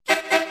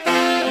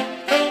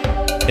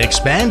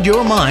Expand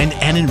your mind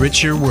and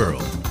enrich your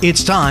world.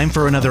 It's time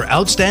for another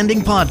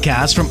outstanding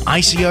podcast from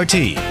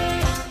ICRT.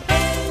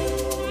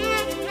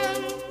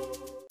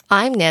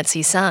 I'm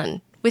Nancy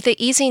Sun with the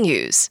Easy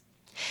News.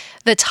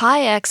 The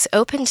TAIEX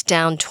opened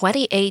down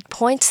 28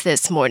 points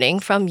this morning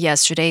from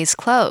yesterday's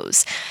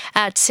close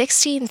at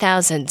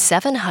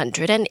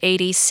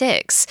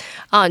 16,786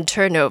 on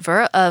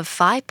turnover of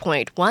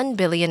 5.1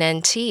 billion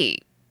NT.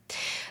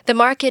 The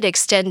market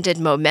extended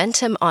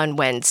momentum on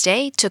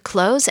Wednesday to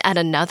close at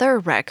another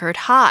record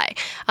high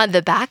on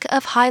the back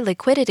of high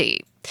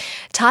liquidity.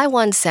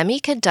 Taiwan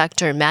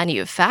semiconductor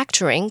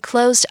manufacturing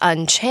closed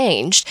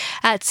unchanged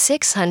at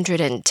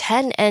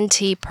 610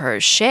 NT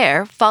per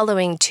share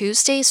following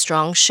Tuesday's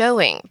strong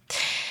showing.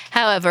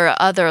 However,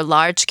 other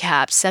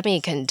large-cap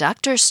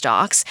semiconductor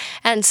stocks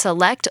and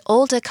select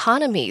old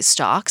economy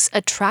stocks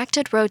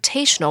attracted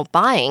rotational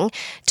buying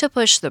to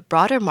push the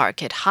broader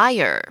market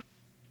higher.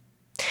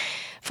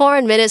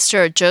 Foreign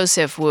Minister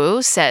Joseph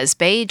Wu says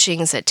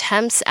Beijing's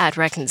attempts at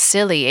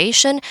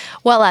reconciliation,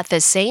 while at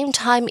the same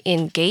time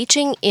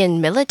engaging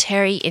in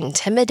military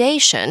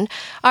intimidation,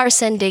 are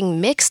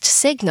sending mixed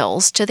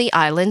signals to the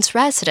island's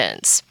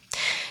residents.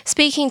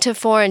 Speaking to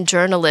foreign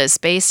journalists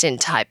based in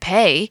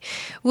Taipei,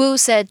 Wu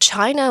said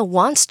China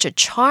wants to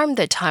charm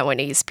the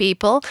Taiwanese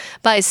people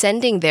by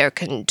sending their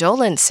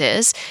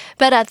condolences,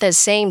 but at the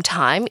same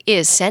time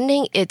is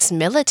sending its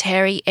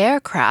military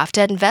aircraft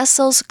and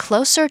vessels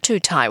closer to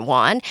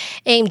Taiwan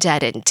aimed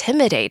at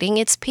intimidating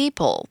its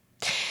people.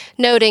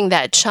 Noting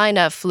that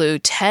China flew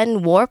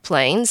 10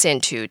 warplanes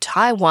into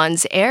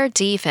Taiwan's air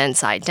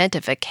defense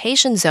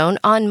identification zone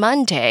on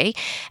Monday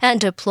and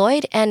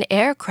deployed an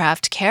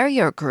aircraft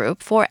carrier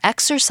group for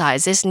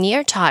exercises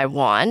near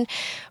Taiwan,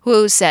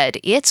 Wu said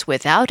it's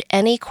without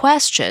any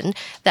question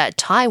that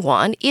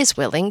Taiwan is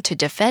willing to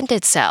defend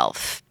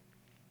itself.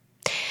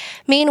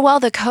 Meanwhile,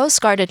 the Coast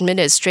Guard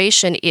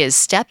administration is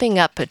stepping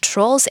up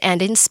patrols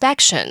and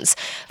inspections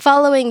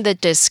following the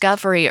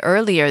discovery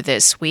earlier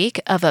this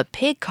week of a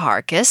pig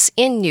carcass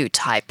in New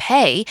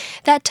Taipei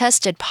that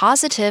tested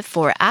positive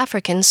for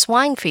African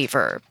swine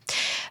fever.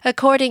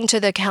 According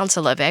to the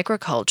Council of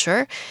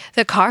Agriculture,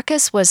 the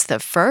carcass was the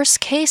first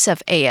case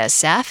of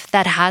ASF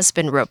that has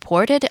been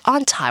reported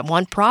on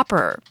Taiwan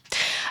proper.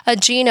 A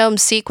genome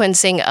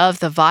sequencing of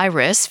the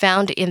virus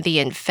found in the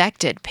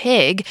infected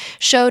pig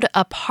showed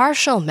a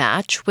partial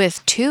match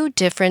with two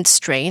different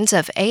strains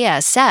of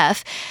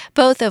ASF,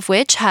 both of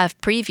which have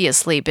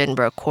previously been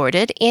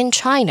recorded in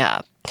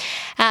China.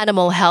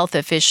 Animal health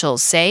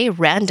officials say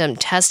random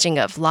testing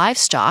of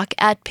livestock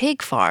at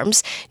pig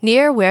farms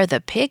near where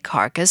the pig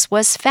carcass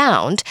was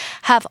found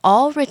have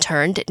all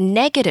returned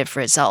negative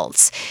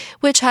results,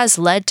 which has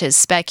led to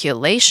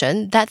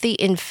speculation that the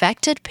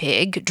infected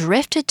pig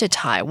drifted to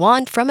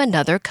Taiwan from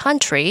another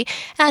country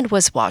and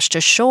was washed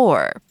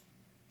ashore.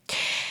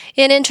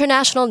 In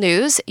international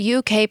news,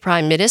 UK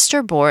Prime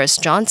Minister Boris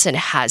Johnson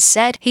has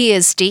said he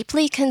is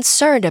deeply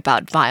concerned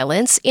about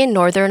violence in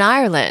Northern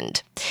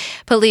Ireland.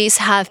 Police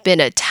have been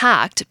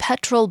attacked,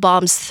 petrol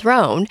bombs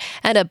thrown,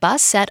 and a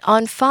bus set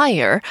on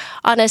fire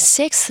on a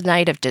sixth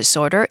night of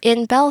disorder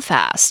in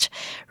Belfast.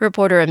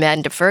 Reporter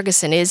Amanda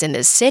Ferguson is in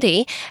the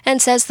city and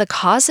says the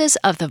causes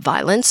of the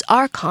violence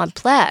are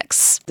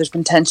complex. There's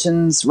been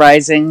tensions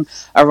rising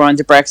around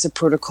the Brexit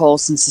protocol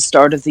since the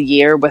start of the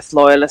year, with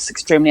loyalists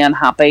extremely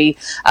unhappy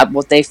at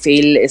what they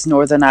feel is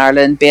Northern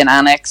Ireland being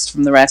annexed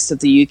from the rest of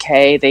the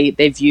UK.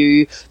 They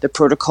view the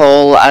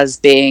protocol as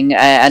being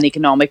an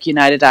economic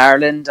united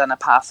Ireland and a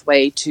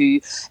pathway to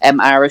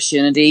Irish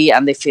unity,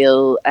 and they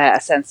feel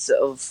a sense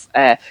of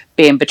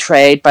being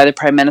betrayed by the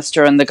Prime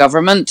Minister and the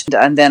government.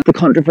 And then the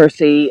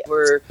controversy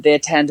were the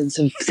attendance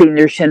of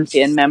senior Sinn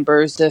Féin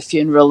members, the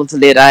funeral of the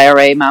late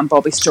IRA man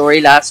Bobby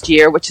Storey last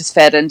year, which has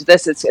fed into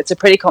this. It's a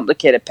pretty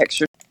complicated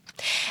picture.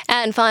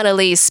 And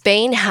finally,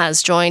 Spain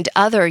has joined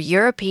other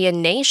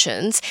European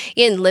nations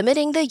in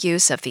limiting the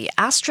use of the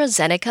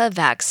AstraZeneca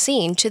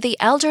vaccine to the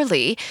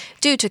elderly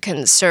due to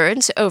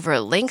concerns over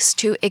links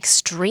to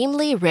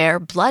extremely rare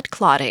blood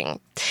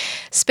clotting.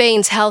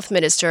 Spain's health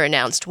minister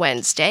announced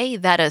Wednesday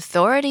that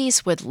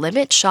authorities would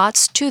limit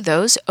shots to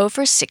those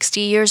over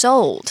 60 years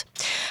old.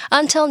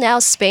 Until now,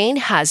 Spain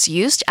has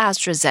used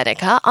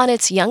AstraZeneca on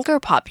its younger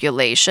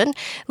population,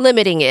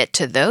 limiting it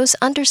to those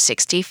under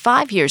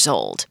 65 years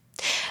old.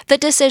 The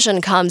decision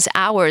comes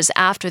hours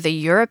after the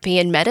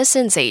European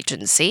Medicines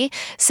Agency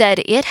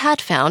said it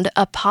had found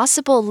a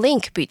possible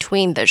link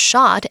between the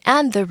shot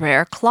and the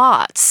rare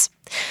clots.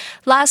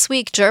 Last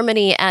week,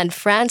 Germany and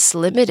France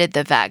limited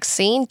the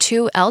vaccine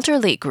to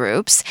elderly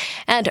groups,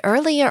 and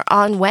earlier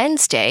on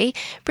Wednesday,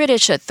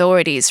 British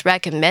authorities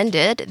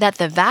recommended that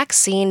the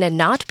vaccine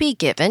not be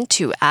given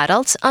to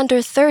adults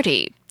under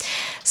 30.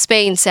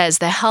 Spain says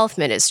the health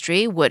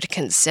ministry would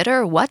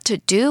consider what to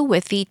do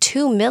with the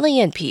 2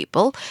 million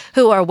people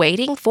who are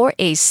waiting for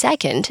a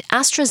second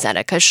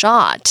AstraZeneca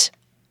shot.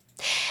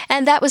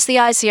 And that was the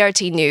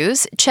ICRT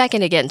News. Check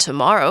in again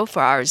tomorrow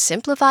for our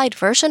simplified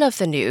version of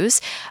the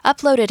news,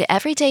 uploaded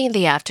every day in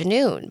the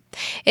afternoon.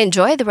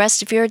 Enjoy the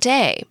rest of your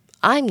day.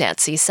 I'm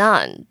Nancy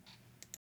Sun.